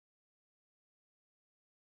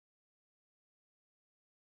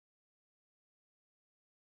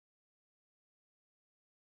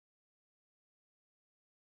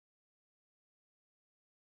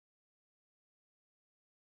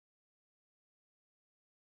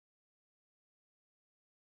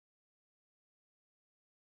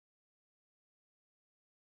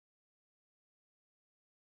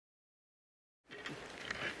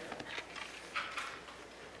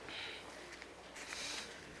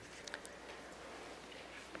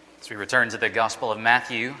We return to the Gospel of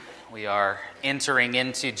Matthew. We are entering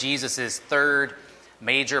into Jesus' third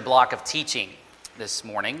major block of teaching this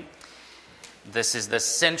morning. This is the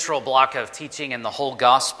central block of teaching in the whole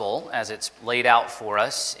Gospel as it's laid out for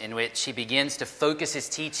us, in which he begins to focus his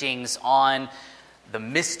teachings on the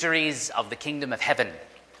mysteries of the kingdom of heaven.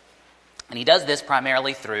 And he does this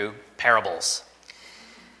primarily through parables.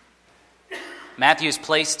 Matthew has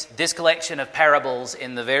placed this collection of parables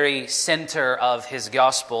in the very center of his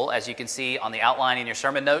gospel, as you can see on the outline in your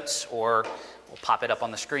sermon notes, or we'll pop it up on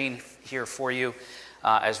the screen here for you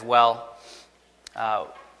as well.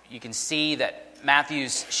 You can see that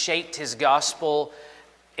Matthew's shaped his gospel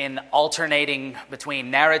in alternating between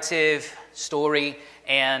narrative, story,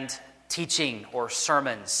 and teaching or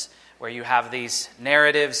sermons, where you have these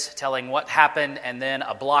narratives telling what happened, and then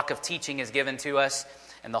a block of teaching is given to us,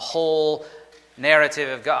 and the whole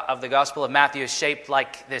narrative of the Gospel of Matthew is shaped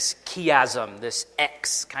like this chiasm, this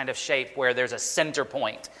X kind of shape where there's a center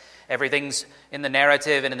point. Everything's in the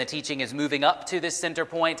narrative and in the teaching is moving up to this center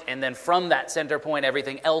point, and then from that center point,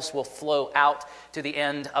 everything else will flow out to the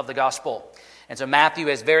end of the Gospel. And so Matthew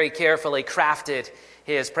has very carefully crafted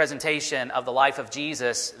his presentation of the life of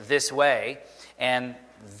Jesus this way, and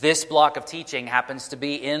this block of teaching happens to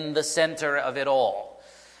be in the center of it all.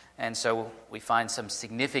 And so we find some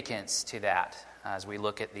significance to that as we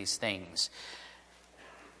look at these things.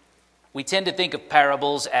 We tend to think of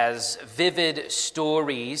parables as vivid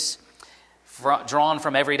stories drawn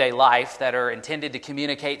from everyday life that are intended to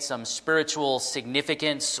communicate some spiritual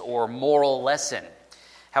significance or moral lesson.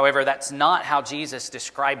 However, that's not how Jesus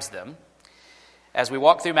describes them. As we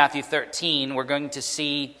walk through Matthew 13, we're going to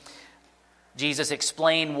see Jesus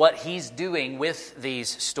explain what he's doing with these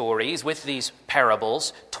stories, with these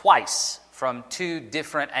parables, twice from two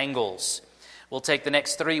different angles. We'll take the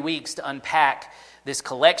next 3 weeks to unpack this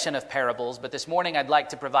collection of parables, but this morning I'd like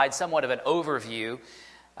to provide somewhat of an overview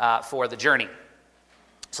for the journey.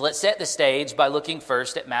 So let's set the stage by looking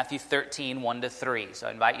first at Matthew 13, 1-3. So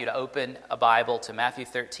I invite you to open a Bible to Matthew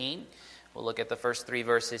 13. We'll look at the first 3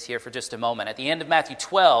 verses here for just a moment. At the end of Matthew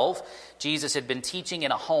 12, Jesus had been teaching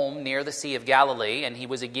in a home near the Sea of Galilee, and he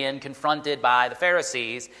was again confronted by the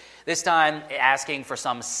Pharisees, this time asking for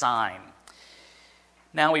some sign.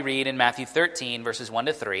 Now we read in Matthew 13, verses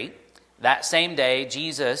 1-3, "That same day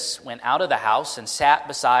Jesus went out of the house and sat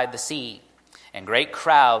beside the sea, and great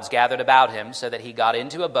crowds gathered about him, so that he got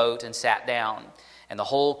into a boat and sat down. And the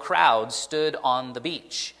whole crowd stood on the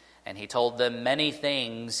beach, and he told them many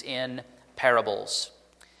things in parables."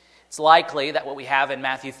 It's likely that what we have in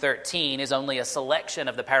Matthew 13 is only a selection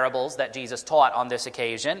of the parables that Jesus taught on this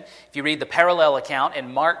occasion. If you read the parallel account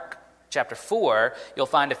in Mark chapter 4, you'll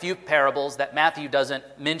find a few parables that Matthew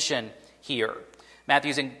doesn't mention here.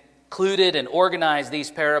 Matthew's included and organized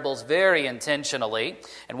these parables very intentionally,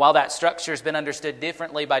 and while that structure has been understood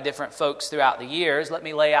differently by different folks throughout the years, let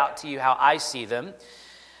me lay out to you how I see them.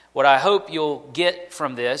 What I hope you'll get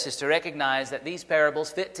from this is to recognize that these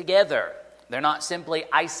parables fit together. They're not simply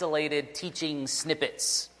isolated teaching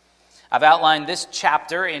snippets. I've outlined this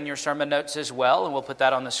chapter in your sermon notes as well, and we'll put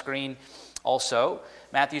that on the screen also.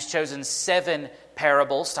 Matthew's chosen 7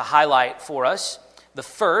 parables to highlight for us. The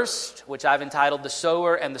first, which I've entitled "The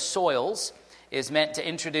Sower and the Soils," is meant to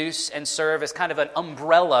introduce and serve as kind of an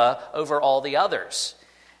umbrella over all the others.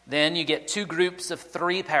 Then you get 2 groups of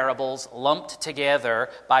 3 parables lumped together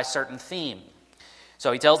by certain theme.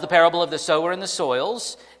 So he tells the parable of the sower and the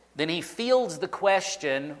soils. Then he fields the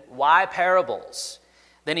question, why parables?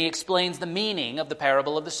 Then he explains the meaning of the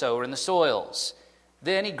parable of the sower and the soils.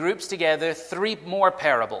 Then he groups together 3 more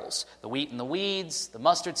parables, the wheat and the weeds, the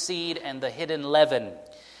mustard seed, and the hidden leaven.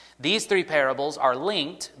 These 3 parables are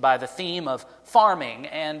linked by the theme of farming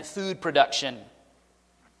and food production.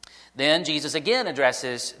 Then Jesus again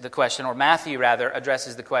addresses the question, or Matthew rather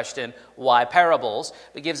addresses the question, why parables?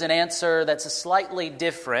 But gives an answer that's slightly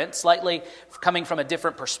different, slightly coming from a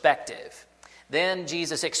different perspective. Then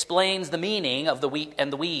Jesus explains the meaning of the wheat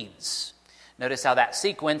and the weeds. Notice how that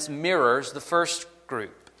sequence mirrors the first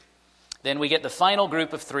group. Then we get the final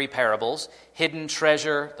group of 3 parables, hidden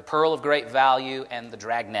treasure, the pearl of great value, and the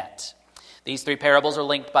dragnet. These 3 parables are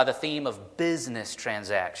linked by the theme of business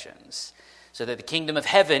transactions, so that the kingdom of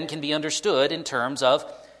heaven can be understood in terms of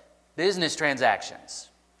business transactions.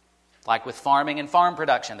 Like with farming and farm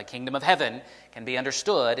production, the kingdom of heaven can be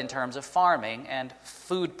understood in terms of farming and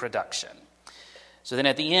food production. So then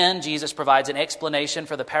at the end, Jesus provides an explanation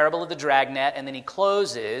for the parable of the dragnet, and then he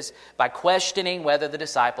closes by questioning whether the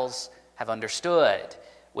disciples have understood,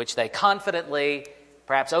 which they confidently,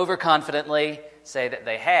 perhaps overconfidently, say that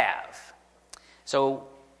they have. So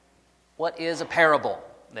what is a parable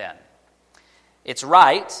then? It's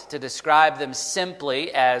right to describe them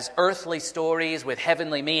simply as earthly stories with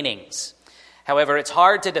heavenly meanings. However, it's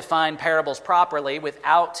hard to define parables properly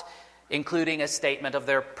without including a statement of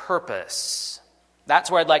their purpose. That's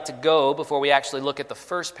where I'd like to go before we actually look at the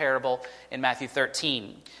first parable in Matthew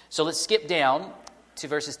 13. So let's skip down to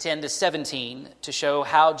verses 10 to 17 to show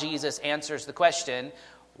how Jesus answers the question,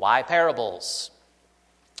 why parables?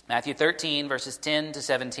 Matthew 13, verses 10 to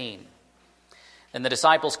 17. Then the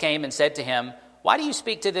disciples came and said to him, "Why do you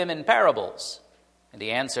speak to them in parables?" And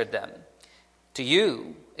he answered them, "To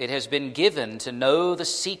you it has been given to know the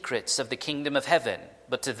secrets of the kingdom of heaven,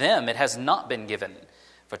 but to them it has not been given.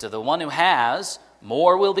 For to the one who has,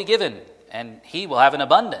 more will be given, and he will have an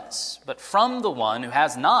abundance. But from the one who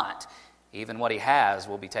has not, even what he has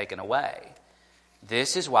will be taken away.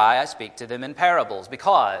 This is why I speak to them in parables,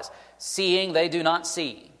 because seeing they do not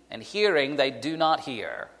see, and hearing they do not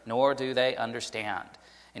hear, nor do they understand.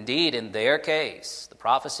 Indeed, in their case, the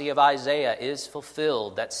prophecy of Isaiah is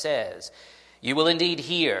fulfilled that says, 'You will indeed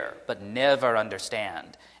hear, but never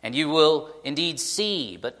understand, and you will indeed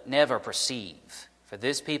see, but never perceive. For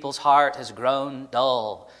this people's heart has grown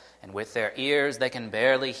dull, and with their ears they can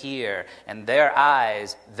barely hear, and their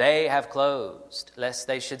eyes they have closed, lest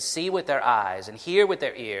they should see with their eyes, and hear with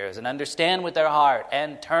their ears, and understand with their heart,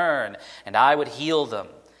 and turn, and I would heal them.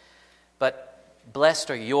 But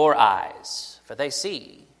blessed are your eyes, for they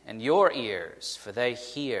see, and your ears, for they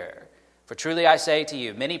hear. For truly I say to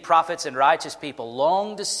you, many prophets and righteous people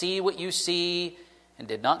longed to see what you see and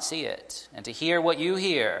did not see it, and to hear what you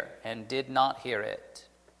hear and did not hear it.'"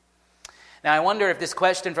 Now I wonder if this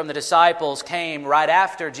question from the disciples came right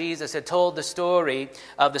after Jesus had told the story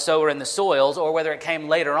of the sower and the soils, or whether it came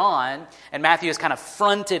later on, and Matthew has kind of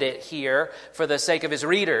fronted it here for the sake of his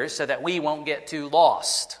readers so that we won't get too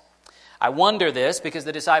lost. I wonder this because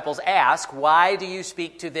the disciples ask, "Why do you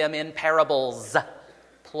speak to them in parables?"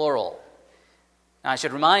 Plural. Now, I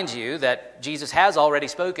should remind you that Jesus has already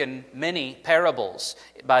spoken many parables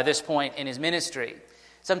by this point in his ministry.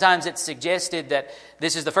 Sometimes it's suggested that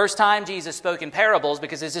this is the first time Jesus spoke in parables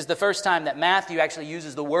because this is the first time that Matthew actually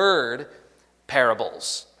uses the word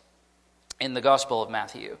parables in the Gospel of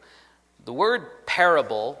Matthew. The word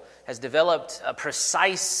parable has developed a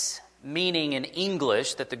precise meaning in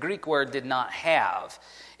English that the Greek word did not have.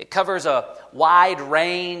 It covers a wide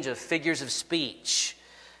range of figures of speech.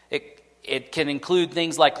 It can include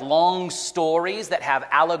things like long stories that have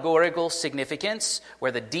allegorical significance,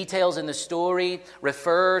 where the details in the story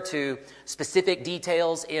refer to specific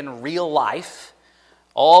details in real life,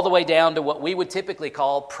 all the way down to what we would typically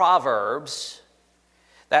call proverbs.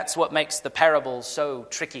 That's what makes the parables so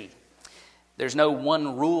tricky. There's no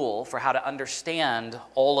one rule for how to understand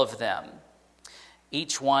all of them.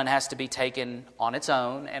 Each one has to be taken on its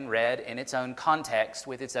own and read in its own context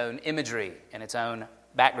with its own imagery and its own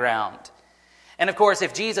background. And of course,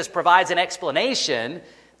 if Jesus provides an explanation,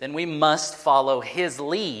 then we must follow his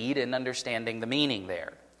lead in understanding the meaning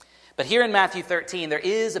there. But here in Matthew 13, there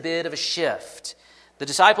is a bit of a shift. The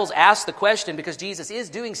disciples ask the question because Jesus is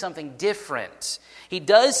doing something different. He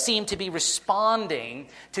does seem to be responding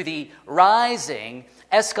to the rising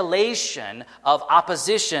escalation of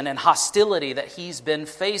opposition and hostility that he's been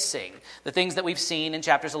facing, the things that we've seen in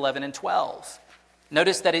chapters 11 and 12.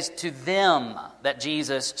 Notice that it's to them that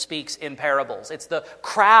Jesus speaks in parables. It's the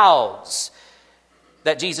crowds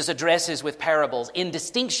that Jesus addresses with parables in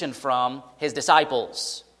distinction from his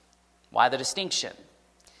disciples. Why the distinction?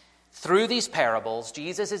 Through these parables,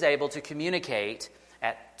 Jesus is able to communicate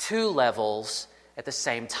at two levels at the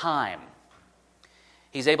same time.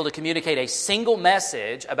 He's able to communicate a single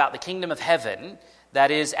message about the kingdom of heaven that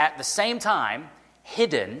is at the same time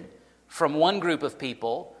hidden from one group of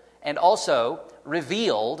people and also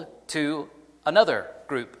revealed to another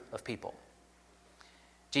group of people.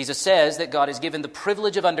 Jesus says that God has given the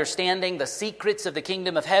privilege of understanding the secrets of the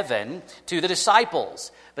kingdom of heaven to the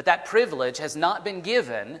disciples, but that privilege has not been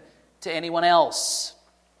given to anyone else.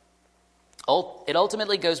 It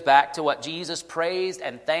ultimately goes back to what Jesus praised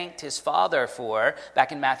and thanked his Father for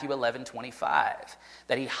back in Matthew 11:25,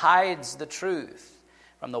 that he hides the truth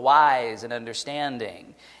from the wise and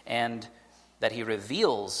understanding, and that he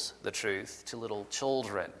reveals the truth to little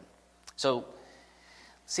children. So,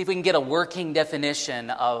 see if we can get a working definition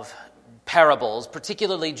of parables,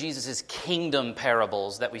 particularly Jesus' kingdom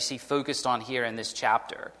parables that we see focused on here in this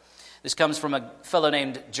chapter. This comes from a fellow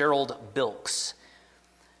named Gerald Bilks.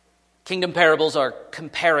 Kingdom parables are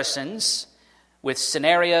comparisons with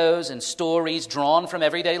scenarios and stories drawn from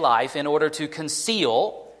everyday life in order to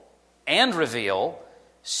conceal and reveal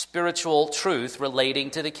spiritual truth relating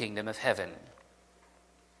to the kingdom of heaven.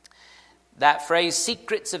 That phrase,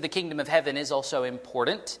 secrets of the kingdom of heaven, is also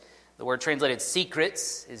important. The word translated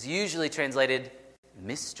secrets is usually translated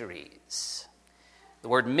mysteries. The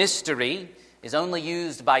word mystery is only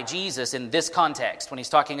used by Jesus in this context when he's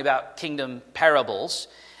talking about kingdom parables.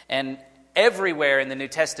 And everywhere in the New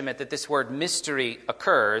Testament that this word mystery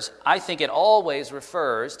occurs, I think it always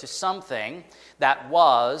refers to something that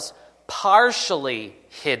was partially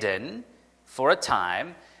hidden for a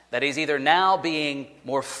time, that is either now being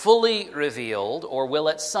more fully revealed or will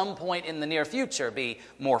at some point in the near future be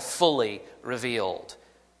more fully revealed.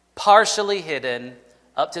 Partially hidden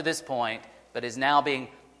up to this point, but is now being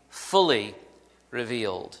fully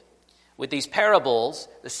revealed. With these parables,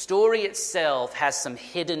 the story itself has some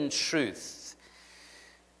hidden truth.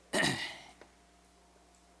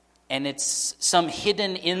 And it's some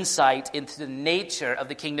hidden insight into the nature of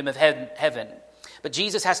the kingdom of heaven. But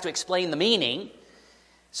Jesus has to explain the meaning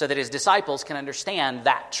so that his disciples can understand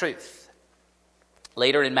that truth.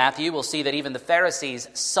 Later in Matthew, we'll see that even the Pharisees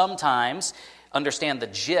sometimes understand the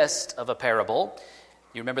gist of a parable.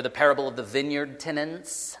 You remember the parable of the vineyard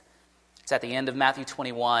tenants? It's at the end of Matthew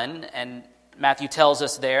 21, and Matthew tells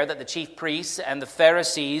us there that the chief priests and the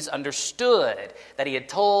Pharisees understood that he had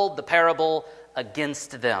told the parable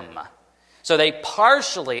against them. So they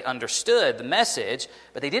partially understood the message,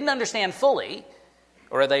 but they didn't understand fully,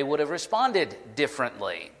 or they would have responded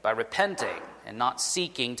differently by repenting and not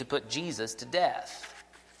seeking to put Jesus to death.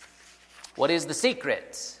 What is the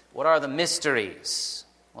secret? What are the mysteries?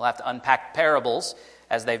 We'll have to unpack parables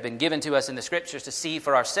as they've been given to us in the Scriptures to see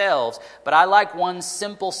for ourselves. But I like one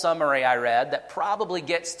simple summary I read that probably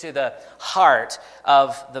gets to the heart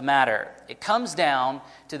of the matter. It comes down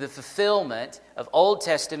to the fulfillment of Old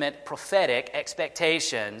Testament prophetic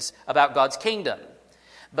expectations about God's kingdom.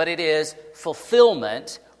 But it is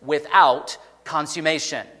fulfillment without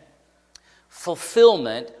consummation.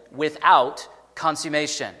 Fulfillment without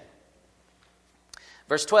consummation.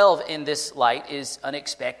 Verse 12 in this light is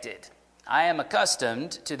unexpected. I am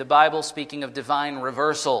accustomed to the Bible speaking of divine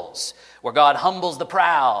reversals, where God humbles the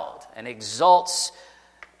proud and exalts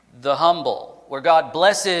the humble, where God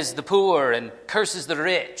blesses the poor and curses the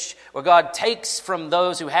rich, where God takes from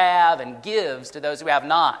those who have and gives to those who have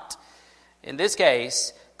not. In this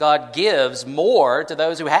case, God gives more to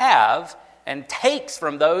those who have and takes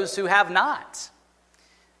from those who have not.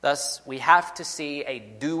 Thus, we have to see a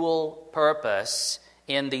dual purpose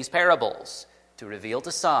in these parables, to reveal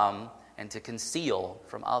to some and to conceal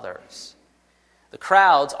from others. The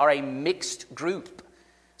crowds are a mixed group.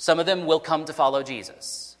 Some of them will come to follow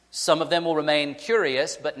Jesus. Some of them will remain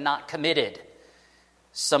curious but not committed.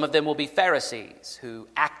 Some of them will be Pharisees who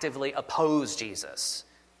actively oppose Jesus.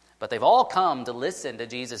 But they've all come to listen to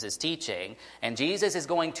Jesus' teaching, and Jesus is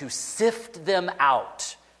going to sift them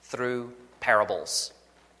out through parables.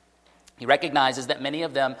 He recognizes that many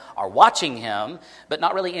of them are watching him, but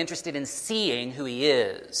not really interested in seeing who he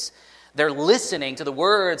is. They're listening to the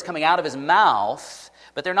words coming out of his mouth,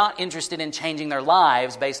 but they're not interested in changing their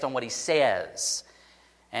lives based on what he says.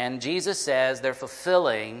 And Jesus says they're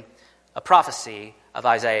fulfilling a prophecy of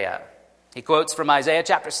Isaiah. He quotes from Isaiah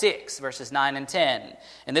chapter 6, verses 9 and 10.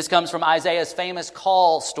 And this comes from Isaiah's famous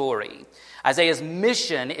call story. Isaiah's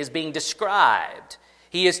mission is being described.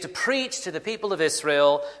 He is to preach to the people of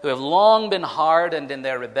Israel who have long been hardened in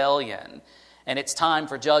their rebellion, and it's time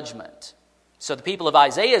for judgment. So the people of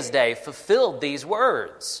Isaiah's day fulfilled these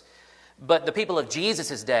words, but the people of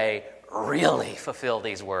Jesus' day really fulfilled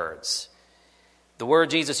these words. The word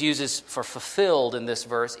Jesus uses for fulfilled in this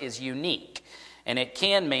verse is unique, and it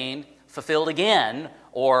can mean fulfilled again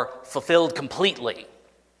or fulfilled completely.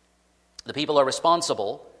 The people are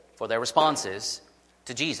responsible for their responses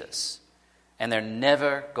to Jesus, and they're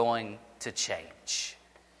never going to change.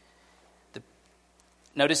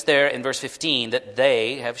 Notice there in verse 15 that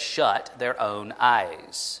they have shut their own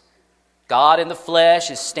eyes. God in the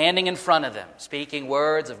flesh is standing in front of them, speaking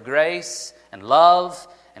words of grace and love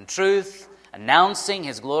and truth, announcing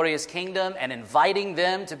his glorious kingdom and inviting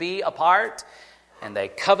them to be a part. And they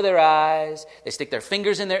cover their eyes, they stick their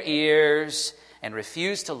fingers in their ears, and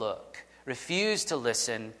refuse to look, refuse to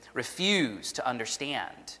listen, refuse to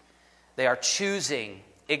understand. They are choosing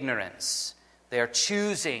ignorance. They are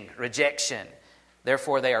choosing rejection.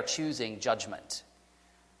 Therefore, they are choosing judgment.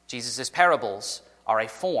 Jesus' parables are a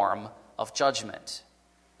form of judgment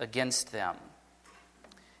against them,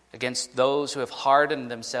 against those who have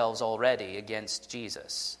hardened themselves already against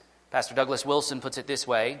Jesus. Pastor Douglas Wilson puts it this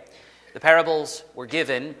way: the parables were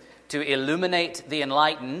given to illuminate the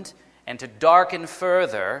enlightened and to darken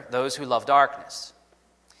further those who love darkness.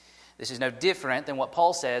 This is no different than what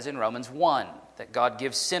Paul says in Romans 1, that God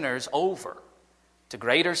gives sinners over to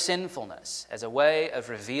greater sinfulness as a way of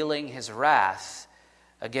revealing his wrath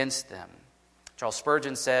against them. Charles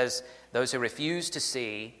Spurgeon says, those who refuse to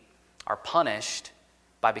see are punished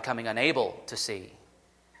by becoming unable to see.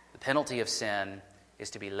 The penalty of sin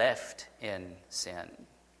is to be left in sin.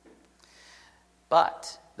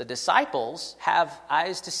 But the disciples have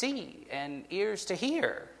eyes to see and ears to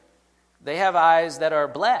hear. They have eyes that are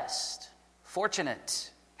blessed,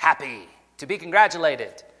 fortunate, happy, to be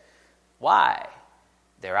congratulated. Why?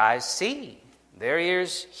 Their eyes see, their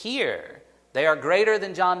ears hear. They are greater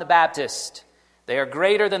than John the Baptist. They are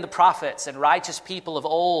greater than the prophets and righteous people of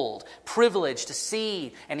old, privileged to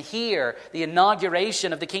see and hear the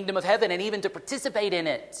inauguration of the kingdom of heaven and even to participate in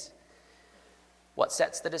it. What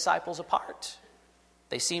sets the disciples apart?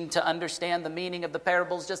 They seem to understand the meaning of the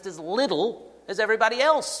parables just as little as everybody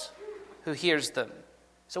else who hears them.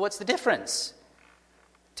 So what's the difference?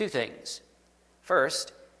 Two things.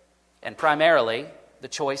 First, and primarily, the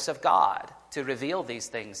choice of God to reveal these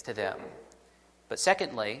things to them. But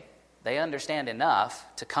secondly, they understand enough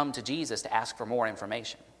to come to Jesus to ask for more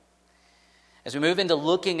information. As we move into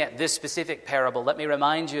looking at this specific parable, let me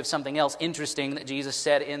remind you of something else interesting that Jesus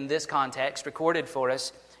said in this context, recorded for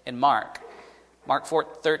us in Mark. Mark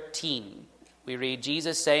 4:13, we read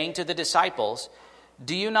Jesus saying to the disciples,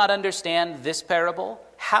 "Do you not understand this parable?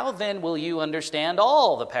 How then will you understand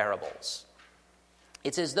all the parables?"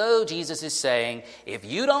 It's as though Jesus is saying, if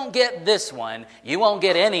you don't get this one, you won't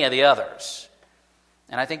get any of the others.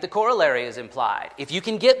 And I think the corollary is implied. If you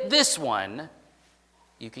can get this one,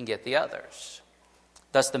 you can get the others.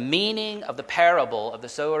 Thus, the meaning of the parable of the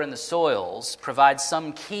sower and the soils provides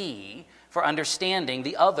some key for understanding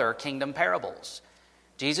the other kingdom parables.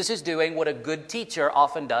 Jesus is doing what a good teacher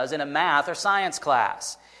often does in a math or science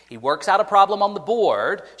class. He works out a problem on the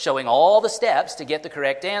board, showing all the steps to get the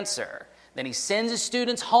correct answer. Then he sends his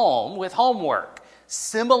students home with homework,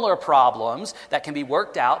 similar problems that can be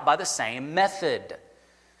worked out by the same method.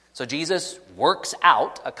 So Jesus works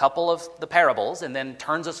out a couple of the parables and then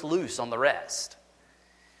turns us loose on the rest.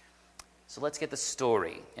 So let's get the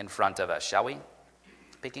story in front of us, shall we?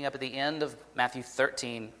 Picking up at the end of Matthew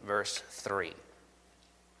 13, verse 3.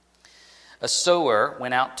 A sower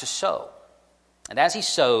went out to sow, and as he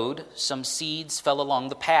sowed, some seeds fell along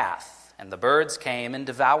the path, and the birds came and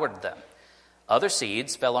devoured them. Other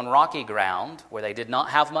seeds fell on rocky ground where they did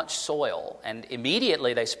not have much soil, and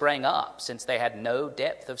immediately they sprang up, since they had no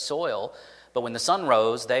depth of soil. But when the sun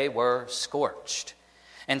rose, they were scorched.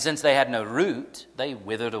 And since they had no root, they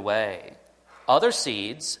withered away. Other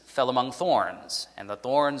seeds fell among thorns, and the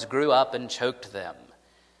thorns grew up and choked them.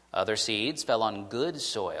 Other seeds fell on good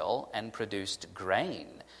soil and produced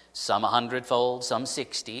grain, some 100-fold, some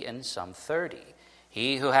 60, and some 30.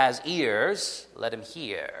 He who has ears, let him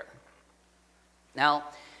hear. Now,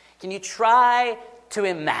 can you try to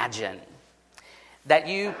imagine that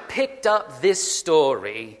you picked up this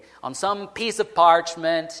story on some piece of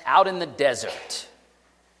parchment out in the desert?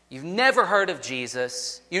 You've never heard of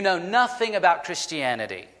Jesus. You know nothing about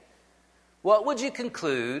Christianity. What would you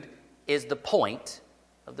conclude is the point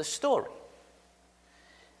of the story?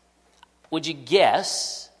 Would you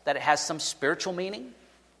guess that it has some spiritual meaning?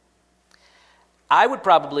 I would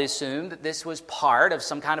probably assume that this was part of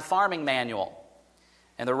some kind of farming manual.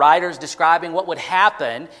 And the writer's describing what would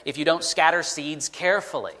happen if you don't scatter seeds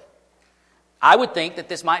carefully. I would think that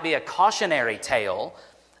this might be a cautionary tale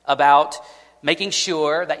about making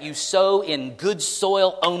sure that you sow in good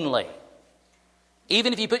soil only.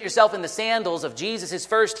 Even if you put yourself in the sandals of Jesus'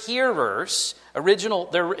 first hearers, the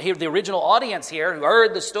original audience here who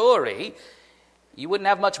heard the story, you wouldn't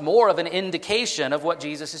have much more of an indication of what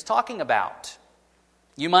Jesus is talking about.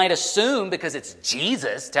 You might assume, because it's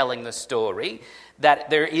Jesus telling the story,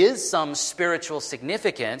 that there is some spiritual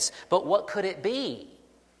significance, but what could it be?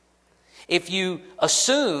 If you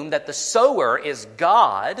assume that the sower is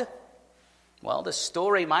God, well, the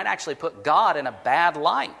story might actually put God in a bad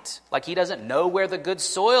light, like he doesn't know where the good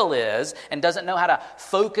soil is and doesn't know how to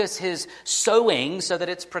focus his sowing so that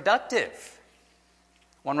it's productive.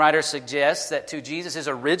 One writer suggests that to Jesus'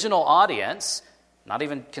 original audience, not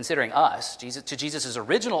even considering us, to Jesus'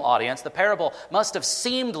 original audience, the parable must have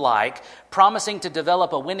seemed like promising to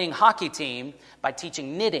develop a winning hockey team by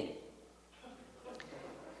teaching knitting.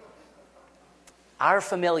 Our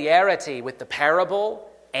familiarity with the parable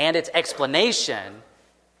and its explanation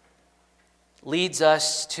leads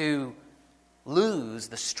us to lose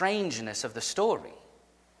the strangeness of the story.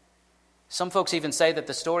 Some folks even say that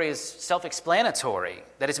the story is self-explanatory,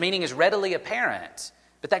 that its meaning is readily apparent.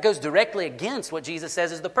 But that goes directly against what Jesus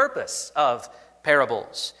says is the purpose of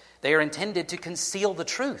parables. They are intended to conceal the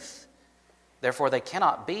truth. Therefore, they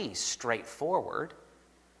cannot be straightforward.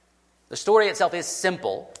 The story itself is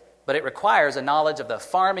simple, but it requires a knowledge of the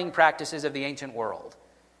farming practices of the ancient world.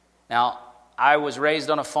 Now, I was raised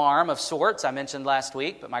on a farm of sorts, I mentioned last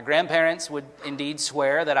week, but my grandparents would indeed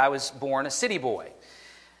swear that I was born a city boy.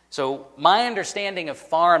 So my understanding of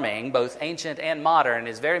farming, both ancient and modern,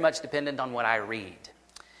 is very much dependent on what I read.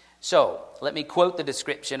 So let me quote the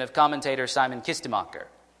description of commentator Simon Kistemaker.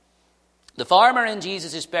 The farmer in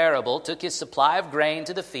Jesus' parable took his supply of grain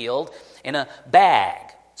to the field in a bag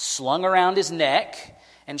slung around his neck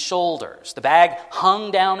and shoulders. The bag hung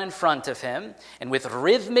down in front of him, and with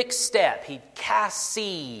rhythmic step, he cast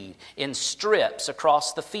seed in strips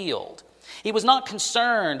across the field. He was not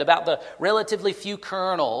concerned about the relatively few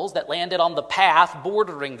kernels that landed on the path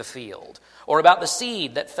bordering the field, or about the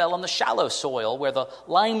seed that fell on the shallow soil where the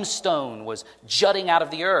limestone was jutting out of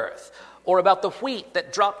the earth, or about the wheat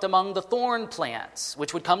that dropped among the thorn plants,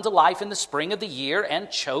 which would come to life in the spring of the year and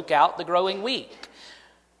choke out the growing wheat.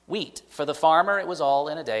 For the farmer, it was all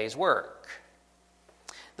in a day's work.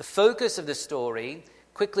 The focus of the story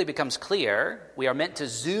quickly becomes clear. We are meant to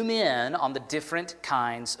zoom in on the different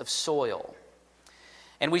kinds of soil.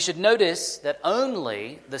 And we should notice that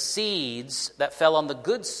only the seeds that fell on the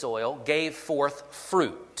good soil gave forth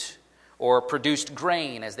fruit, or produced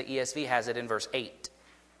grain, as the ESV has it in verse 8.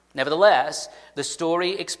 Nevertheless, the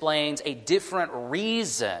story explains a different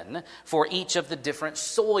reason for each of the different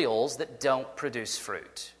soils that don't produce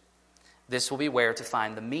fruit. This will be where to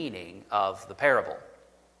find the meaning of the parable.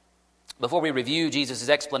 Before we review Jesus'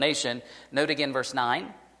 explanation, note again verse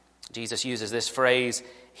 9. Jesus uses this phrase,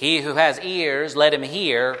 "He who has ears, let him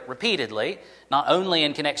hear," repeatedly, not only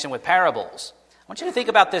in connection with parables. I want you to think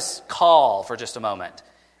about this call for just a moment.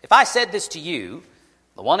 If I said this to you,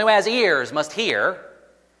 "The one who has ears must hear,"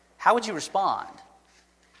 how would you respond?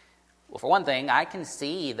 Well, for one thing, I can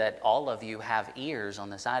see that all of you have ears on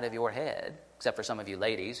the side of your head, except for some of you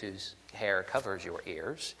ladies whose hair covers your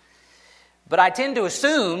ears. But I tend to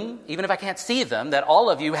assume, even if I can't see them, that all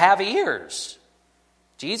of you have ears.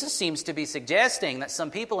 Jesus seems to be suggesting that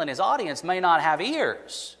some people in his audience may not have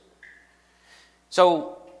ears.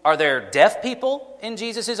 So, are there deaf people in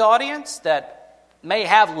Jesus' audience that may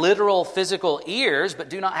have literal physical ears but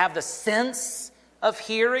do not have the sense of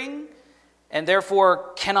hearing and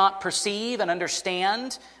therefore cannot perceive and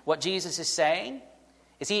understand what Jesus is saying?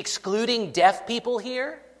 Is he excluding deaf people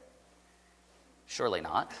here? Surely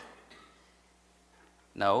not.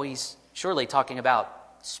 No, he's surely talking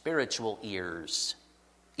about spiritual ears.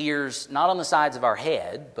 Ears not on the sides of our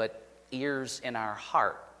head, but ears in our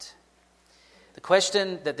heart. The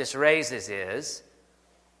question that this raises is,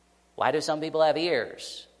 why do some people have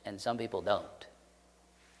ears and some people don't?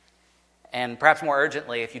 And perhaps more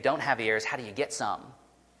urgently, if you don't have ears, how do you get some?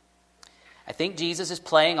 I think Jesus is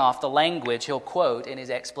playing off the language he'll quote in his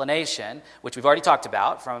explanation, which we've already talked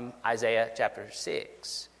about from Isaiah chapter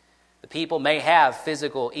 6. The people may have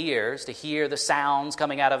physical ears to hear the sounds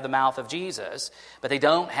coming out of the mouth of Jesus, but they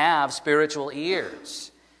don't have spiritual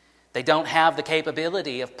ears. They don't have the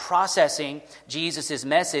capability of processing Jesus'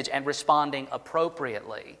 message and responding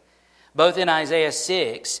appropriately. Both in Isaiah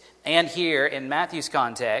 6 and here in Matthew's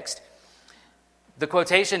context, the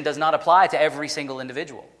quotation does not apply to every single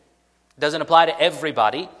individual. It doesn't apply to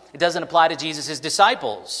everybody. It doesn't apply to Jesus'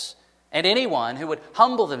 disciples. And anyone who would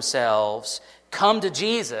humble themselves, come to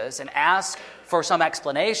Jesus and ask for some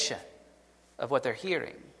explanation of what they're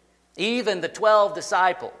hearing. Even the 12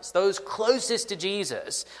 disciples, those closest to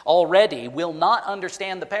Jesus, already will not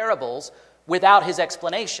understand the parables without his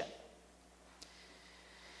explanation.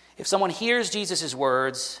 If someone hears Jesus'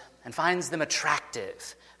 words and finds them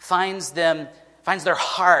attractive, finds their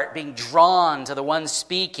heart being drawn to the one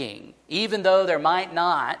speaking, even though there might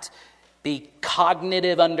not be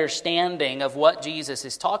cognitive understanding of what Jesus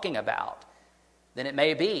is talking about, then it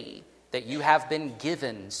may be that you have been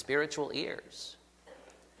given spiritual ears.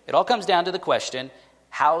 It all comes down to the question,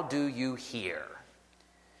 how do you hear?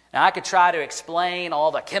 Now, I could try to explain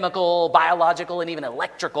all the chemical, biological, and even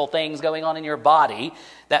electrical things going on in your body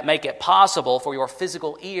that make it possible for your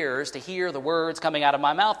physical ears to hear the words coming out of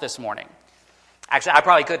my mouth this morning. Actually, I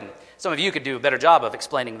probably couldn't. Some of you could do a better job of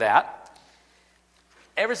explaining that.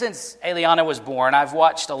 Ever since Eliana was born, I've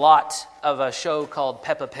watched a lot of a show called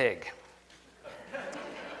Peppa Pig.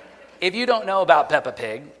 If you don't know about Peppa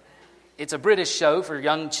Pig, it's a British show for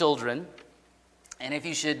young children. And if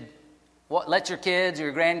you should let your kids or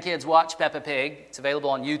your grandkids watch Peppa Pig, it's available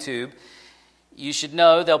on YouTube, you should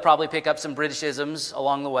know they'll probably pick up some Britishisms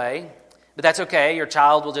along the way. But that's okay. Your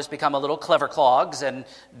child will just become a little clever clogs, and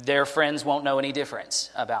their friends won't know any difference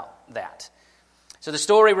about that. So the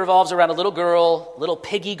story revolves around a little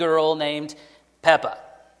piggy girl named Peppa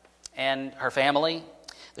and her family.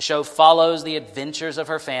 The show follows the adventures of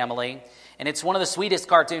her family, and it's one of the sweetest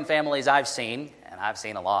cartoon families I've seen, and I've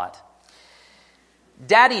seen a lot.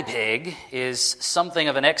 Daddy Pig is something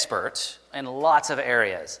of an expert in lots of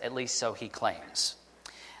areas, at least so he claims.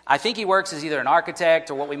 I think he works as either an architect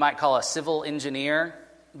or what we might call a civil engineer,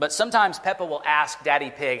 but sometimes Peppa will ask Daddy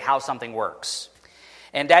Pig how something works.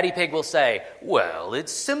 And Daddy Pig will say, "Well,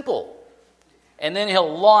 it's simple." And then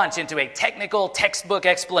he'll launch into a technical textbook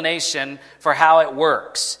explanation for how it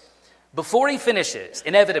works. Before he finishes,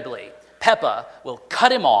 inevitably, Peppa will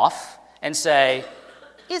cut him off and say,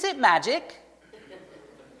 "Is it magic?"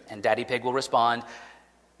 And Daddy Pig will respond,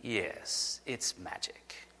 "Yes, it's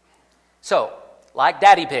magic." So, like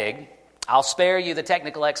Daddy Pig, I'll spare you the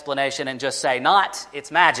technical explanation and just say not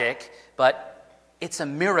it's magic, but it's a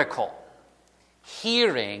miracle.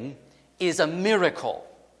 Hearing is a miracle.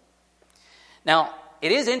 Now,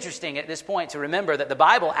 it is interesting at this point to remember that the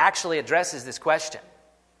Bible actually addresses this question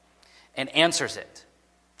and answers it.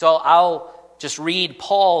 So I'll just read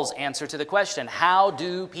Paul's answer to the question, how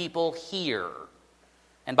do people hear?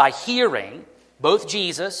 And by hearing, both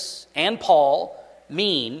Jesus and Paul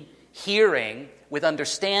mean hearing with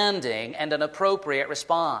understanding and an appropriate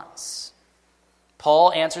response.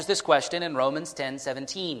 Paul answers this question in Romans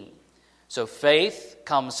 10:17. So faith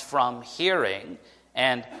comes from hearing,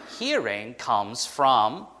 and hearing comes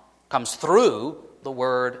through the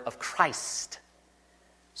word of Christ.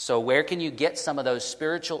 So where can you get some of those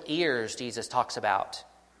spiritual ears Jesus talks about?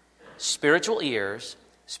 Spiritual ears,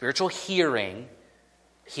 spiritual hearing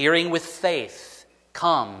with faith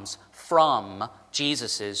comes from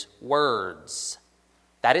Jesus' words.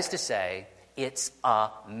 That is to say, it's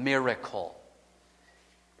a miracle.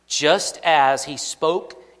 Just as he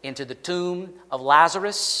spoke into the tomb of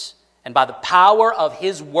Lazarus, and by the power of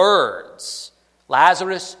his words,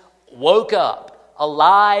 Lazarus woke up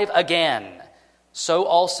alive again, so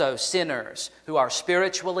also sinners who are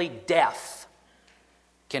spiritually deaf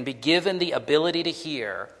can be given the ability to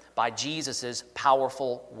hear by Jesus'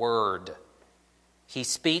 powerful word. He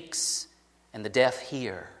speaks, and the deaf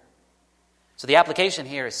hear. So the application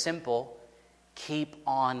here is simple. Keep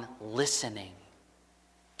on listening.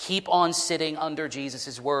 Keep on sitting under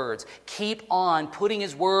Jesus' words. Keep on putting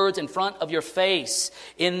his words in front of your face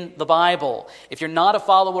in the Bible. If you're not a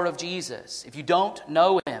follower of Jesus, if you don't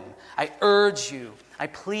know him, I urge you, I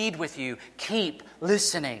plead with you, keep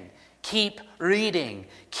listening, keep reading,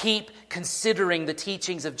 keep considering the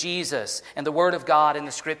teachings of Jesus and the Word of God in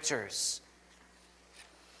the Scriptures.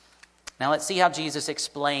 Now let's see how Jesus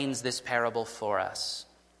explains this parable for us.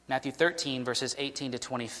 Matthew 13, verses 18 to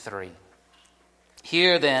 23.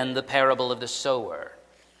 Hear then the parable of the sower.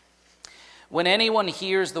 When anyone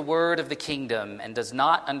hears the word of the kingdom and does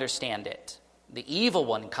not understand it, the evil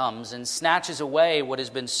one comes and snatches away what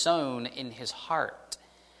has been sown in his heart.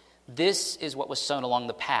 This is what was sown along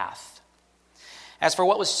the path. As for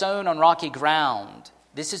what was sown on rocky ground,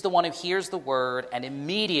 this is the one who hears the word and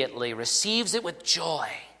immediately receives it with joy.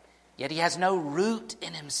 Yet he has no root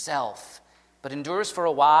in himself, but endures for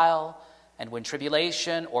a while. And when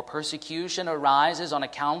tribulation or persecution arises on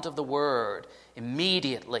account of the word,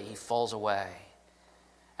 immediately he falls away.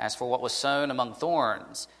 As for what was sown among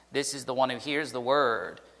thorns, this is the one who hears the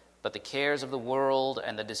word, but the cares of the world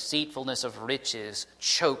and the deceitfulness of riches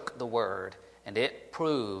choke the word, and it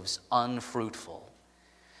proves unfruitful.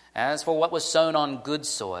 As for what was sown on good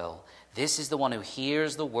soil, this is the one who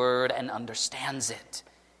hears the word and understands it.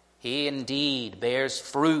 He indeed bears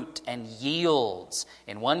fruit and yields,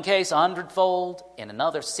 in one case 100-fold, in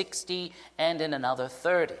another 60, and in another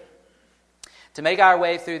 30. To make our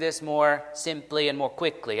way through this more simply and more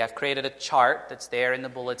quickly, I've created a chart that's there in the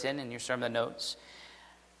bulletin in your sermon notes.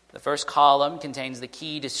 The first column contains the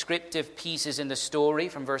key descriptive pieces in the story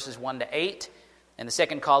from verses 1 to 8, and the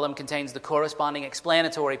second column contains the corresponding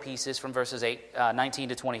explanatory pieces from verses 19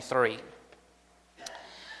 to 23.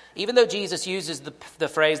 Even though Jesus uses the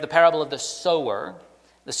phrase, the parable of the sower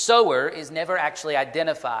is never actually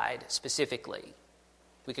identified specifically.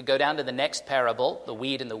 We could go down to the next parable, the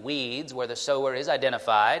wheat and the weeds, where the sower is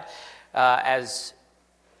identified as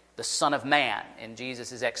the Son of Man in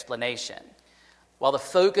Jesus' explanation. While the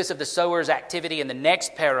focus of the sower's activity in the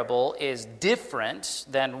next parable is different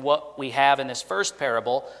than what we have in this first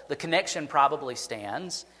parable, the connection probably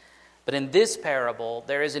stands. But in this parable,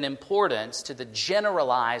 there is an importance to the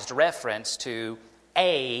generalized reference to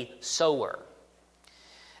a sower.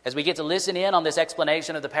 As we get to listen in on this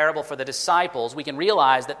explanation of the parable for the disciples, we can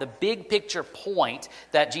realize that the big picture point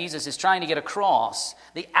that Jesus is trying to get across,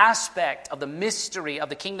 the aspect of the mystery of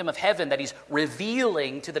the kingdom of heaven that he's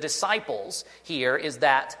revealing to the disciples here, is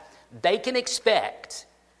that they can expect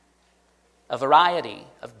a variety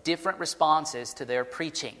of different responses to their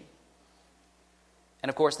preaching. And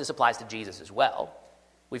of course, this applies to Jesus as well.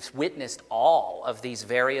 We've witnessed all of these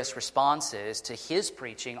various responses to his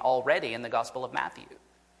preaching already in the Gospel of Matthew.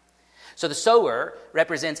 So the sower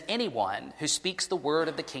represents anyone who speaks the word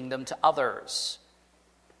of the kingdom to others.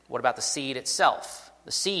 What about the seed itself?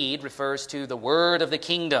 The seed refers to the word of the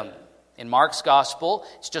kingdom. In Mark's gospel,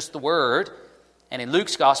 it's just the word. And in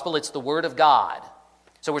Luke's gospel, it's the word of God.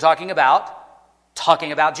 So we're talking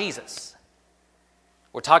about Jesus.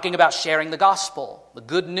 We're talking about sharing the gospel, the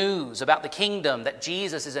good news about the kingdom that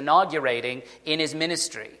Jesus is inaugurating in his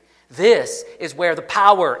ministry. This is where the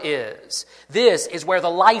power is. This is where the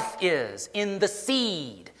life is, in the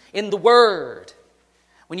seed, in the word.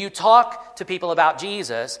 When you talk to people about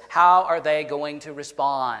Jesus, how are they going to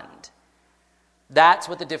respond? That's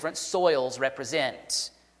what the different soils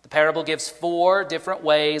represent. The parable gives 4 different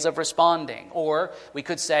ways of responding. Or we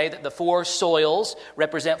could say that the 4 soils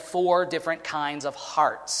represent 4 different kinds of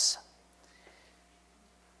hearts.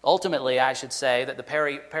 Ultimately, I should say that the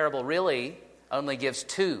parable really only gives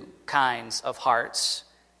 2 kinds of hearts,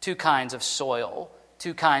 2 kinds of soil,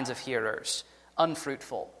 2 kinds of hearers,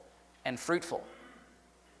 unfruitful and fruitful.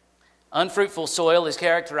 Unfruitful soil is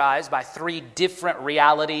characterized by 3 different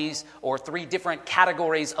realities or 3 different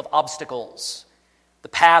categories of obstacles: the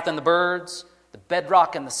path and the birds, the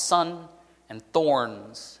bedrock and the sun, and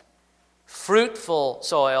thorns. Fruitful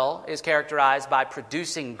soil is characterized by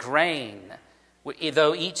producing grain,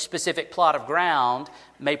 though each specific plot of ground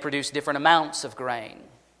may produce different amounts of grain.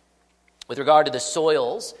 With regard to the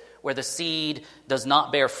soils where the seed does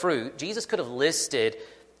not bear fruit, Jesus could have listed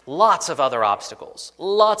lots of other obstacles,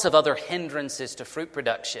 lots of other hindrances to fruit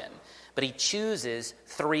production, but he chooses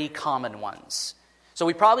 3 common ones. So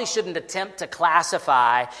we probably shouldn't attempt to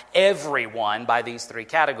classify everyone by these 3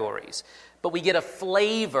 categories, but we get a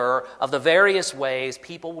flavor of the various ways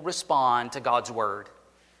people will respond to God's word.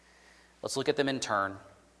 Let's look at them in turn.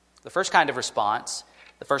 The first kind of response,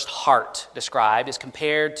 the first heart described, is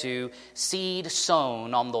compared to seed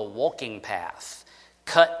sown on the walking path,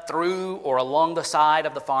 cut through or along the side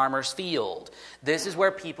of the farmer's field. This is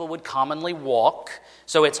where people would commonly walk,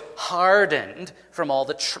 so it's hardened from all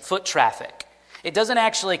the foot traffic. It doesn't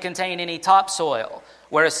actually contain any topsoil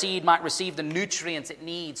where a seed might receive the nutrients it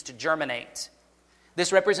needs to germinate.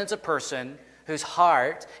 This represents a person whose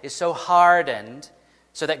heart is so hardened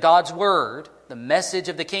so that God's word, the message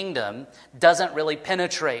of the kingdom, doesn't really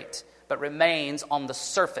penetrate, but remains on the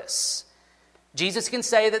surface. Jesus can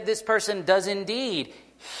say that this person does indeed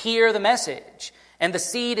hear the message, and the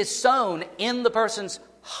seed is sown in the person's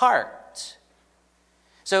heart.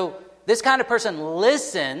 So this kind of person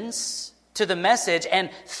listens to the message and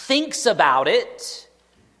thinks about it,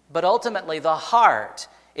 but ultimately the heart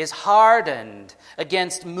is hardened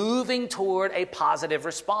against moving toward a positive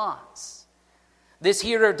response. This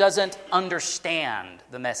hearer doesn't understand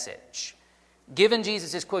the message. Given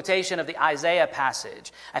Jesus' quotation of the Isaiah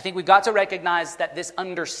passage, I think we've got to recognize that this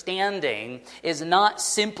understanding is not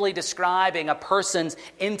simply describing a person's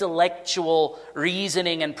intellectual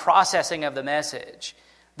reasoning and processing of the message.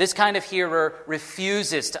 This kind of hearer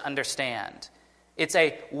refuses to understand. It's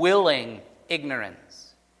a willing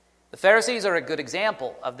ignorance. The Pharisees are a good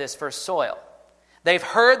example of this first soil. They've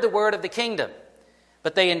heard the word of the kingdom,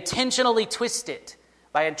 but they intentionally twist it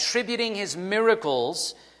by attributing his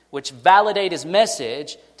miracles, which validate his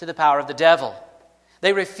message, to the power of the devil.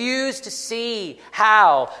 They refuse to see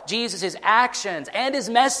how Jesus' actions and his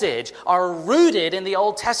message are rooted in the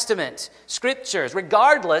Old Testament scriptures,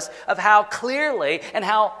 regardless of how clearly and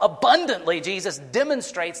how abundantly Jesus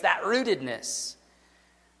demonstrates that rootedness.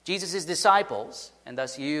 Jesus' disciples, and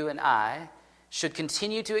thus you and I, should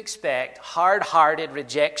continue to expect hard-hearted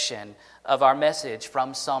rejection of our message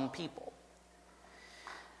from some people.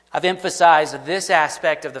 I've emphasized this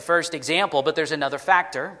aspect of the first example, but there's another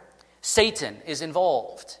factor. Satan is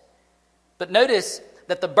involved. But notice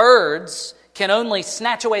that the birds can only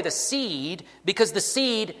snatch away the seed because the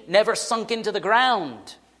seed never sunk into the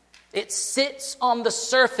ground. It sits on the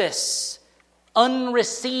surface,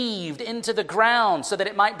 unreceived into the ground, so that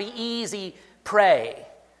it might be easy prey.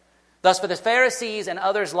 Thus, for the Pharisees and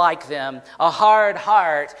others like them, a hard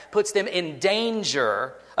heart puts them in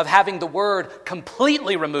danger of having the word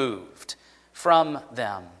completely removed from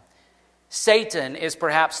them. Satan is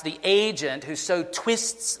perhaps the agent who so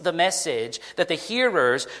twists the message that the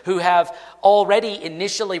hearers who have already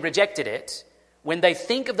initially rejected it, when they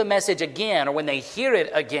think of the message again or when they hear it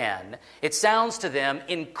again, it sounds to them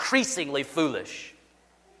increasingly foolish.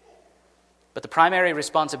 But the primary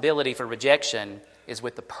responsibility for rejection is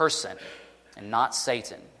with the person and not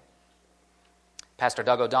Satan. Pastor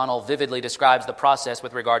Doug O'Donnell vividly describes the process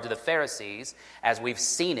with regard to the Pharisees as we've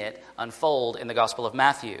seen it unfold in the Gospel of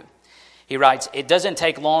Matthew. He writes, "It doesn't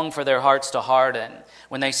take long for their hearts to harden.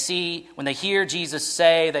 When they hear Jesus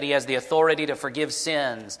say that he has the authority to forgive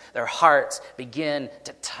sins, their hearts begin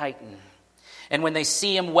to tighten. And when they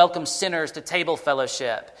see him welcome sinners to table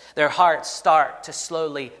fellowship, their hearts start to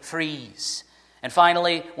slowly freeze. And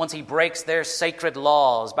finally, once he breaks their sacred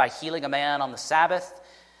laws by healing a man on the Sabbath,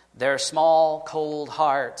 their small, cold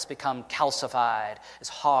hearts become calcified, as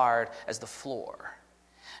hard as the floor.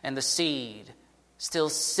 And the seed, still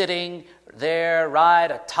sitting there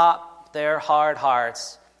right atop their hard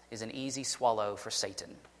hearts, is an easy swallow for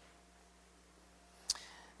Satan."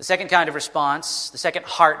 The second kind of response, the second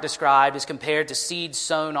heart described, is compared to seed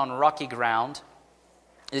sown on rocky ground.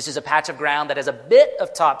 This is a patch of ground that has a bit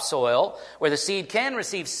of topsoil where the seed can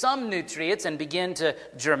receive some nutrients and begin to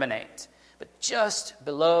germinate. But just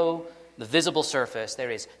below the visible surface, there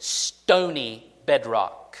is stony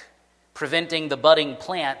bedrock, preventing the budding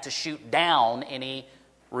plant to shoot down any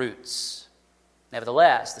roots.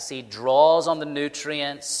 Nevertheless, the seed draws on the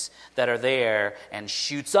nutrients that are there and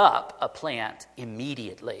shoots up a plant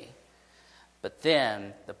immediately. But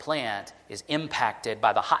then the plant is impacted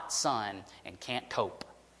by the hot sun and can't cope.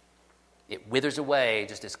 It withers away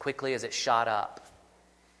just as quickly as it shot up.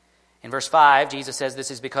 In verse 5, Jesus says this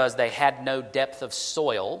is because they had no depth of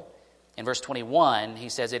soil. In verse 21, he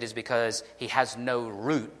says it is because he has no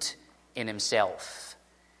root in himself.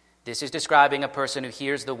 This is describing a person who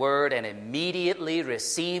hears the word and immediately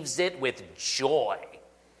receives it with joy.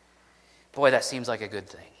 Boy, that seems like a good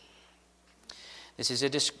thing. This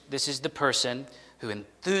is the person who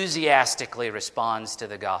enthusiastically responds to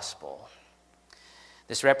the gospel.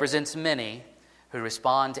 This represents many who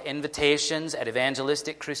respond to invitations at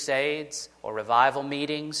evangelistic crusades or revival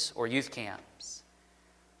meetings or youth camps.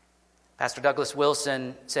 Pastor Douglas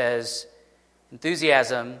Wilson says,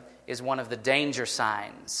 "Enthusiasm is one of the danger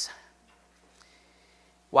signs."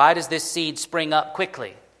 Why does this seed spring up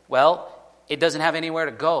quickly? Well, it doesn't have anywhere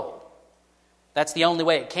to go. That's the only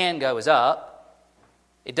way it can go, is up.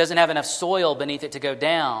 It doesn't have enough soil beneath it to go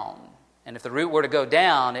down. And if the root were to go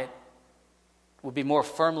down, it would be more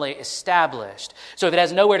firmly established. So if it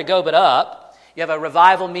has nowhere to go but up, you have a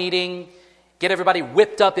revival meeting, get everybody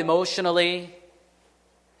whipped up emotionally,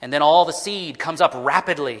 and then all the seed comes up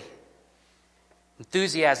rapidly.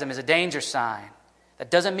 Enthusiasm is a danger sign. That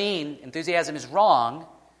doesn't mean enthusiasm is wrong,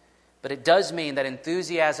 but it does mean that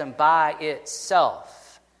enthusiasm by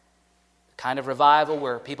itself, the kind of revival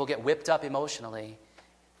where people get whipped up emotionally,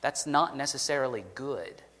 that's not necessarily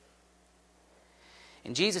good.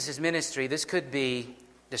 In Jesus' ministry, this could be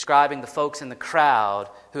describing the folks in the crowd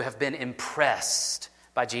who have been impressed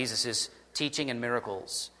by Jesus' teaching and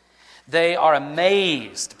miracles. They are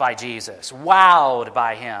amazed by Jesus, wowed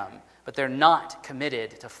by him, but they're not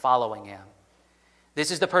committed to following him. This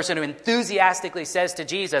is the person who enthusiastically says to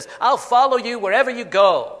Jesus, "I'll follow you wherever you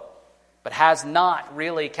go," but has not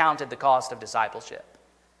really counted the cost of discipleship.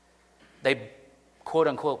 They, quote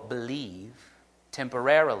unquote, believe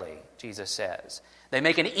temporarily, Jesus says. They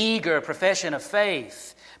make an eager profession of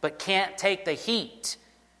faith, but can't take the heat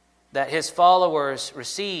that his followers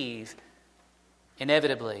receive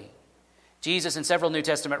inevitably. Jesus and several New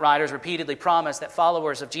Testament writers repeatedly promise that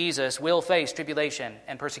followers of Jesus will face tribulation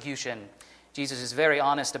and persecution. Jesus is very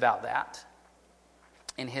honest about that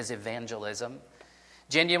in his evangelism.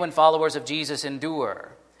 Genuine followers of Jesus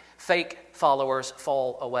endure. Fake followers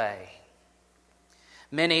fall away.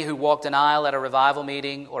 Many who walked an aisle at a revival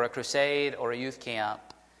meeting or a crusade or a youth camp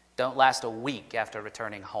don't last a week after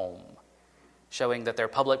returning home, showing that their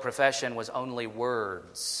public profession was only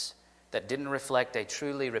words that didn't reflect a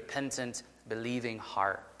truly repentant, believing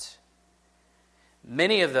heart.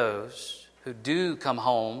 Many of those who do come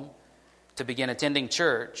home to begin attending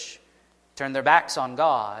church turn their backs on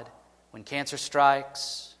God when cancer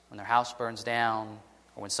strikes, when their house burns down,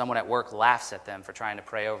 or when someone at work laughs at them for trying to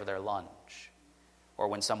pray over their lunch, or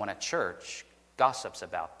when someone at church gossips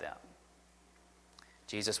about them.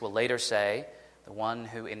 Jesus will later say, "The one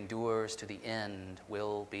who endures to the end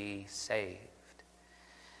will be saved."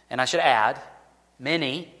 And I should add,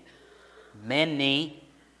 many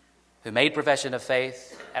who made profession of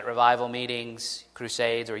faith at revival meetings,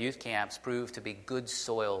 crusades, or youth camps proved to be good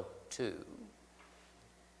soil too.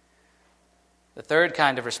 The third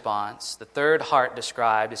kind of response, the third heart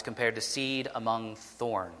described, is compared to seed among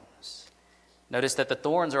thorns. Notice that the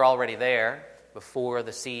thorns are already there before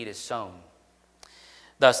the seed is sown.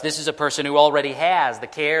 Thus, this is a person who already has the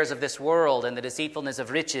cares of this world and the deceitfulness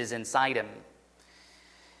of riches inside him.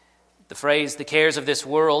 The phrase, "the cares of this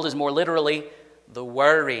world," is more literally the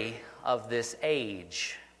worry of this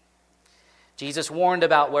age. Jesus warned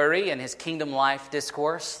about worry in his Kingdom Life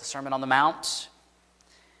discourse, the Sermon on the Mount.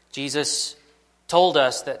 Jesus told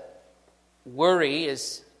us that worry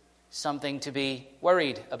is something to be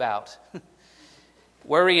worried about.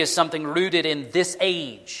 Worry is something rooted in this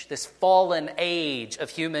age, this fallen age of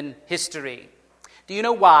human history. Do you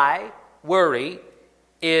know why worry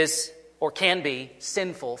is or can be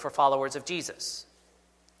sinful for followers of Jesus?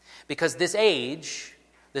 Because this age,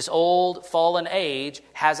 this old fallen age,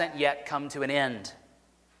 hasn't yet come to an end.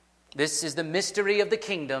 This is the mystery of the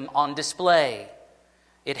kingdom on display.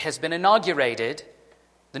 It has been inaugurated.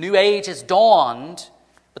 The new age has dawned,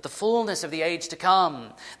 but the fullness of the age to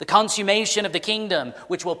come, the consummation of the kingdom,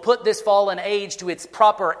 which will put this fallen age to its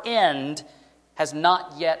proper end, has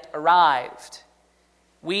not yet arrived.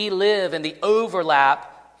 We live in the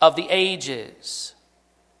overlap of the ages.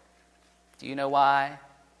 Do you know why?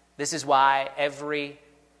 This is why every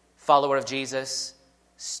follower of Jesus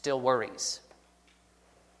still worries.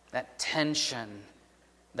 That tension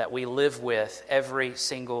that we live with every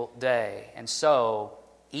single day. And so,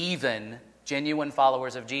 even genuine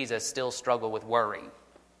followers of Jesus still struggle with worry.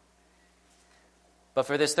 But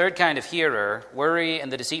for this third kind of hearer, worry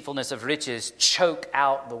and the deceitfulness of riches choke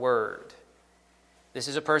out the word. This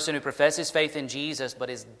is a person who professes faith in Jesus but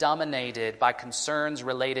is dominated by concerns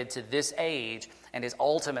related to this age and is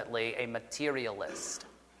ultimately a materialist.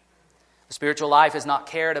 The spiritual life is not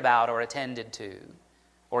cared about or attended to.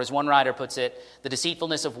 Or as one writer puts it, the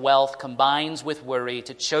deceitfulness of wealth combines with worry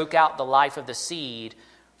to choke out the life of the seed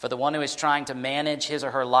for the one who is trying to manage his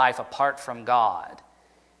or her life apart from God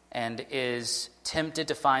and is tempted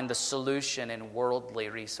to find the solution in worldly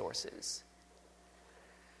resources.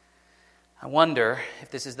 I wonder if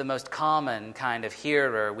this is the most common kind of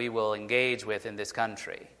hearer we will engage with in this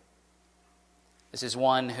country. This is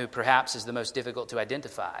one who perhaps is the most difficult to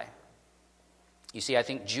identify. You see, I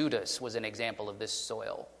think Judas was an example of this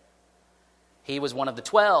soil. He was one of the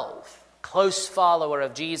 12, close follower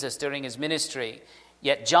of Jesus during his ministry.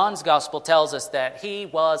 Yet John's gospel tells us that he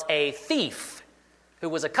was a thief who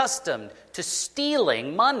was accustomed to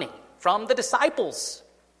stealing money from the disciples.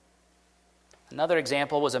 Another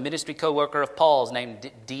example was a ministry co-worker of Paul's named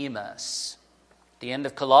Demas. At the end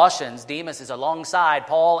of Colossians, Demas is alongside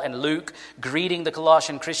Paul and Luke greeting the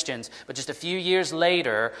Colossian Christians. But just a few years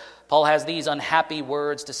later, Paul has these unhappy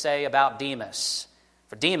words to say about Demas.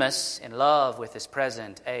 For Demas, in love with his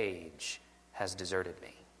present age, has deserted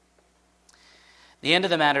me. The end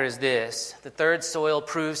of the matter is this: the third soil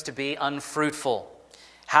proves to be unfruitful.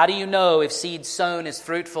 How do you know if seed sown is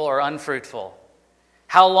fruitful or unfruitful?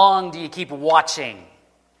 How long do you keep watching?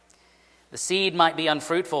 The seed might be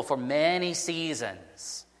unfruitful for many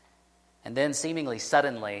seasons, and then seemingly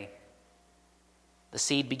suddenly, the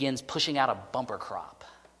seed begins pushing out a bumper crop.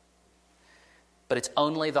 But it's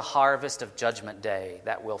only the harvest of Judgment Day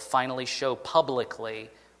that will finally show publicly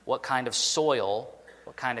what kind of soil,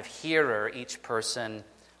 what kind of hearer each person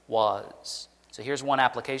was. So here's one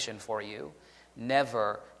application for you.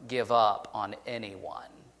 Never give up on anyone.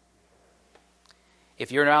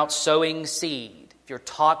 If you're out sowing seed, if you're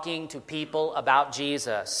talking to people about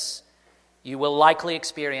Jesus, you will likely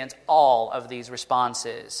experience all of these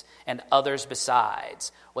responses and others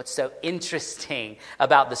besides. What's so interesting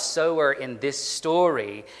about the sower in this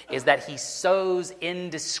story is that he sows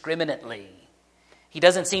indiscriminately. He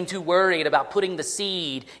doesn't seem too worried about putting the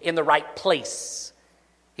seed in the right place.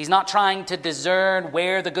 He's not trying to discern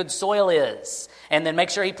where the good soil is and then make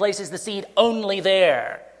sure he places the seed only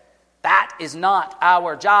there. That is not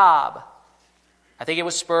our job. I think it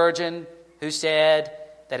was Spurgeon who said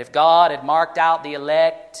that if God had marked out the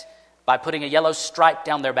elect by putting a yellow stripe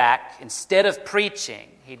down their back, instead of preaching,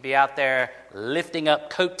 he'd be out there lifting up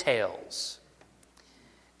coattails.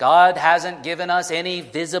 God hasn't given us any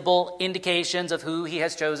visible indications of who he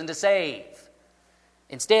has chosen to save.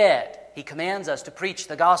 Instead, he commands us to preach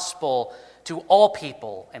the gospel to all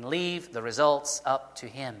people and leave the results up to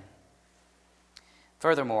him.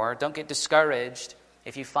 Furthermore, don't get discouraged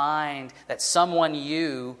if you find that someone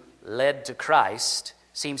you led to Christ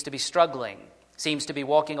seems to be struggling, seems to be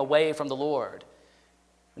walking away from the Lord.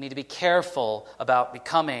 We need to be careful about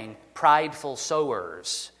becoming prideful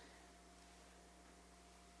sowers.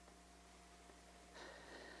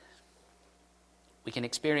 We can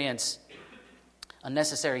experience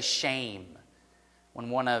unnecessary shame when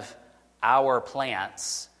one of our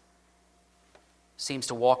plants seems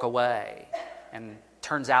to walk away and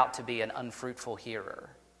turns out to be an unfruitful hearer.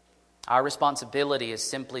 Our responsibility is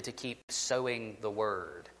simply to keep sowing the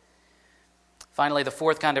word. Finally, the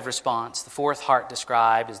fourth heart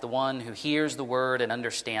described is the one who hears the word and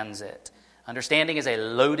understands it. Understanding is a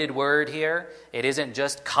loaded word here. It isn't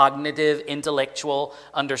just cognitive, intellectual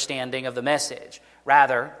understanding of the message.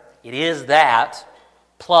 Rather, it is that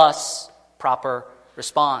plus proper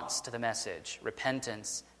response to the message,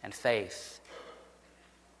 repentance and faith.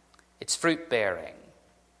 It's fruit-bearing.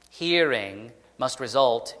 Hearing must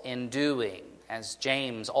result in doing, as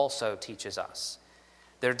James also teaches us.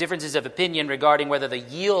 There are differences of opinion regarding whether the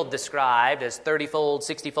yield described as 30-fold,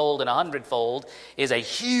 60-fold, and 100-fold is a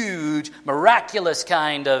huge, miraculous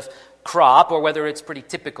kind of crop, or whether it's pretty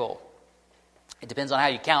typical. It depends on how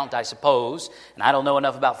you count, I suppose, and I don't know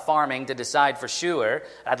enough about farming to decide for sure.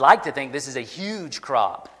 I'd like to think this is a huge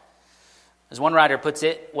crop. As one writer puts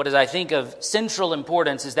it, what is I think of central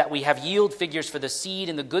importance is that we have yield figures for the seed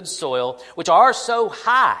in the good soil, which are so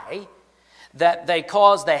high that they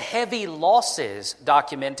cause the heavy losses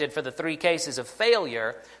documented for the 3 cases of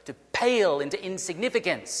failure to pale into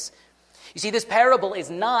insignificance. You see, this parable is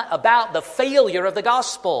not about the failure of the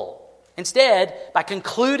gospel. Instead, by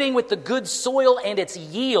concluding with the good soil and its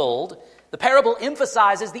yield, the parable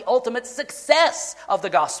emphasizes the ultimate success of the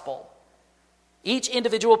gospel. Each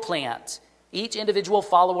individual plant, each individual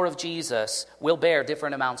follower of Jesus will bear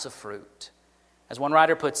different amounts of fruit. As one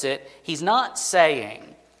writer puts it, he's not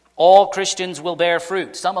saying all Christians will bear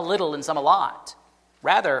fruit, some a little and some a lot.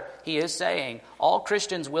 Rather, he is saying all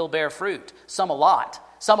Christians will bear fruit, some a lot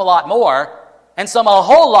more, and some a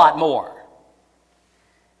whole lot more.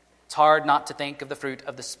 It's hard not to think of the fruit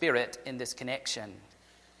of the Spirit in this connection.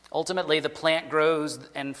 Ultimately, the plant grows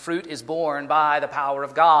and fruit is born by the power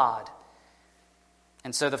of God.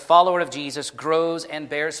 And so the follower of Jesus grows and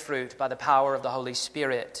bears fruit by the power of the Holy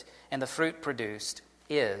Spirit, and the fruit produced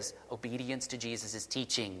is obedience to Jesus'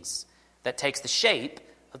 teachings that takes the shape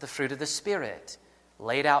of the fruit of the Spirit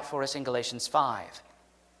laid out for us in Galatians 5.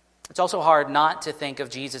 It's also hard not to think of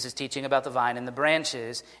Jesus' teaching about the vine and the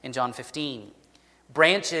branches in John 15.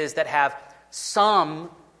 Branches that have some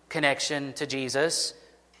connection to Jesus,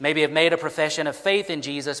 maybe have made a profession of faith in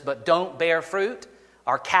Jesus but don't bear fruit,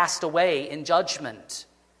 are cast away in judgment,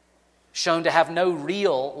 shown to have no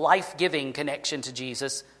real life-giving connection to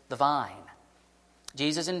Jesus, the vine.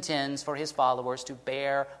 Jesus intends for his followers to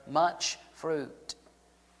bear much fruit,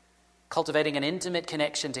 cultivating an intimate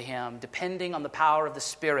connection to him, depending on the power of the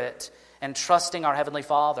Spirit, and trusting our Heavenly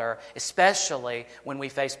Father, especially when we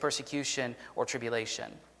face persecution or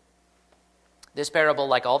tribulation. This parable,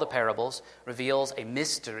 like all the parables, reveals a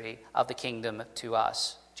mystery of the kingdom to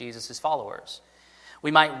us, Jesus' followers.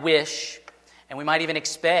 We might wish, and we might even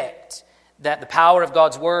expect, that the power of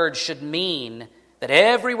God's word should mean that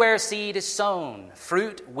everywhere seed is sown,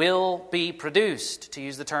 fruit will be produced, to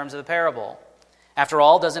use the terms of the parable. After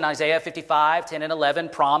all, doesn't Isaiah 55, 10 and 11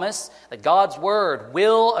 promise that God's word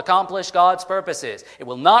will accomplish God's purposes? It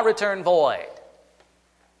will not return void.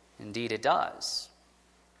 Indeed it does.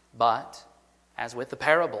 But, as with the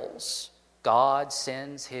parables, God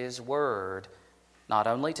sends his word not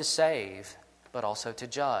only to save, but also to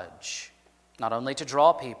judge. Not only to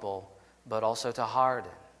draw people, but also to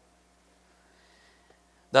harden.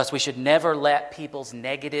 Thus, we should never let people's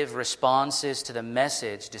negative responses to the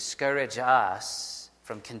message discourage us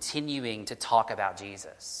from continuing to talk about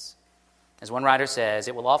Jesus. As one writer says,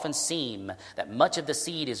 it will often seem that much of the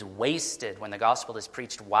seed is wasted when the gospel is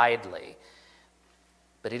preached widely.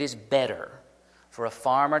 But it is better for a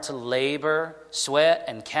farmer to labor, sweat,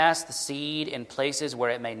 and cast the seed in places where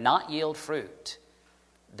it may not yield fruit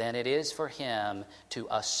than it is for him to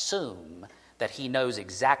assume that he knows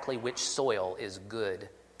exactly which soil is good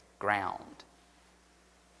ground.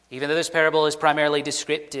 Even though this parable is primarily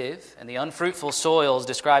descriptive and the unfruitful soils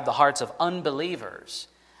describe the hearts of unbelievers,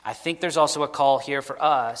 I think there's also a call here for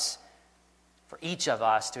us, for each of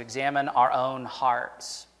us, to examine our own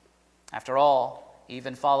hearts. After all,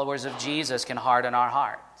 even followers of Jesus can harden our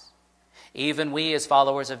hearts. Even we as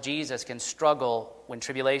followers of Jesus can struggle when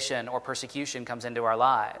tribulation or persecution comes into our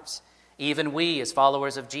lives. Even we, as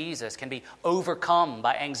followers of Jesus, can be overcome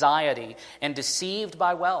by anxiety and deceived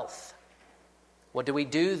by wealth. What do we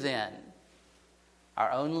do then?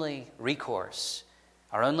 Our only recourse,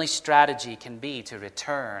 our only strategy can be to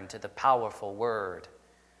return to the powerful Word.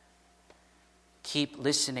 Keep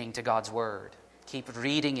listening to God's Word. Keep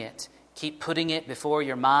reading it. Keep putting it before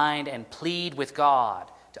your mind and plead with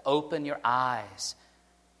God to open your eyes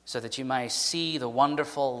so that you may see the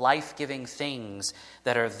wonderful, life-giving things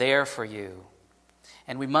that are there for you.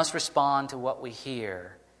 And we must respond to what we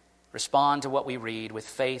hear, respond to what we read with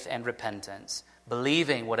faith and repentance,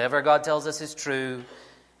 believing whatever God tells us is true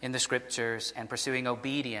in the Scriptures and pursuing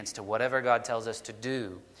obedience to whatever God tells us to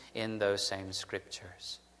do in those same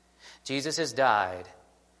Scriptures. Jesus has died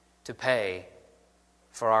to pay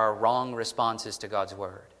for our wrong responses to God's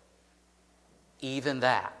word. Even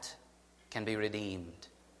that can be redeemed.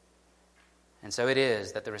 And so it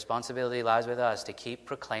is that the responsibility lies with us to keep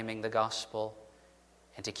proclaiming the gospel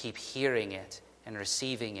and to keep hearing it and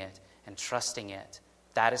receiving it and trusting it.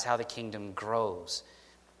 That is how the kingdom grows,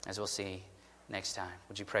 as we'll see next time.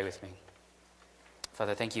 Would you pray with me?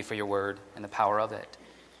 Father, thank you for your word and the power of it.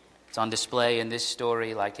 It's on display in this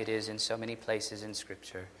story like it is in so many places in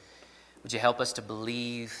Scripture. Would you help us to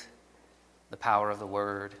believe the power of the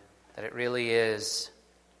word, that it really is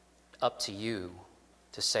up to you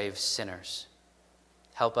to save sinners.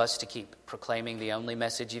 Help us to keep proclaiming the only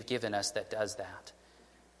message you've given us that does that.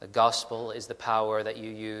 The gospel is the power that you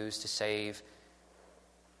use to save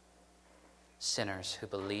sinners who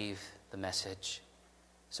believe the message.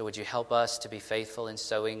 So would you help us to be faithful in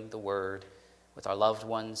sowing the word with our loved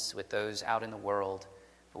ones, with those out in the world.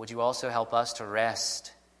 But would you also help us to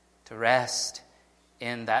rest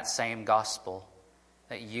in that same gospel,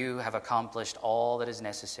 that you have accomplished all that is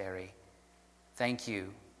necessary. Thank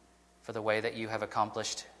you for the way that you have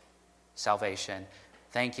accomplished salvation.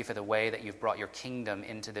 Thank you for the way that you've brought your kingdom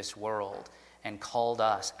into this world and called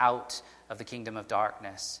us out of the kingdom of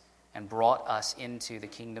darkness and brought us into the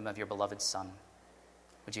kingdom of your beloved Son.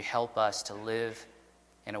 Would you help us to live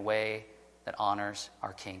in a way that honors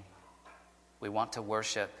our King? We want to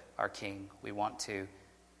worship our King. We want to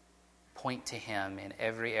point to him in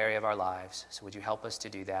every area of our lives. So would you help us to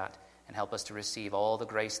do that and help us to receive all the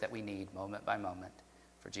grace that we need moment by moment.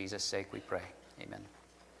 For Jesus' sake we pray. Amen.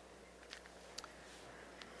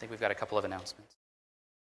 I think we've got a couple of announcements.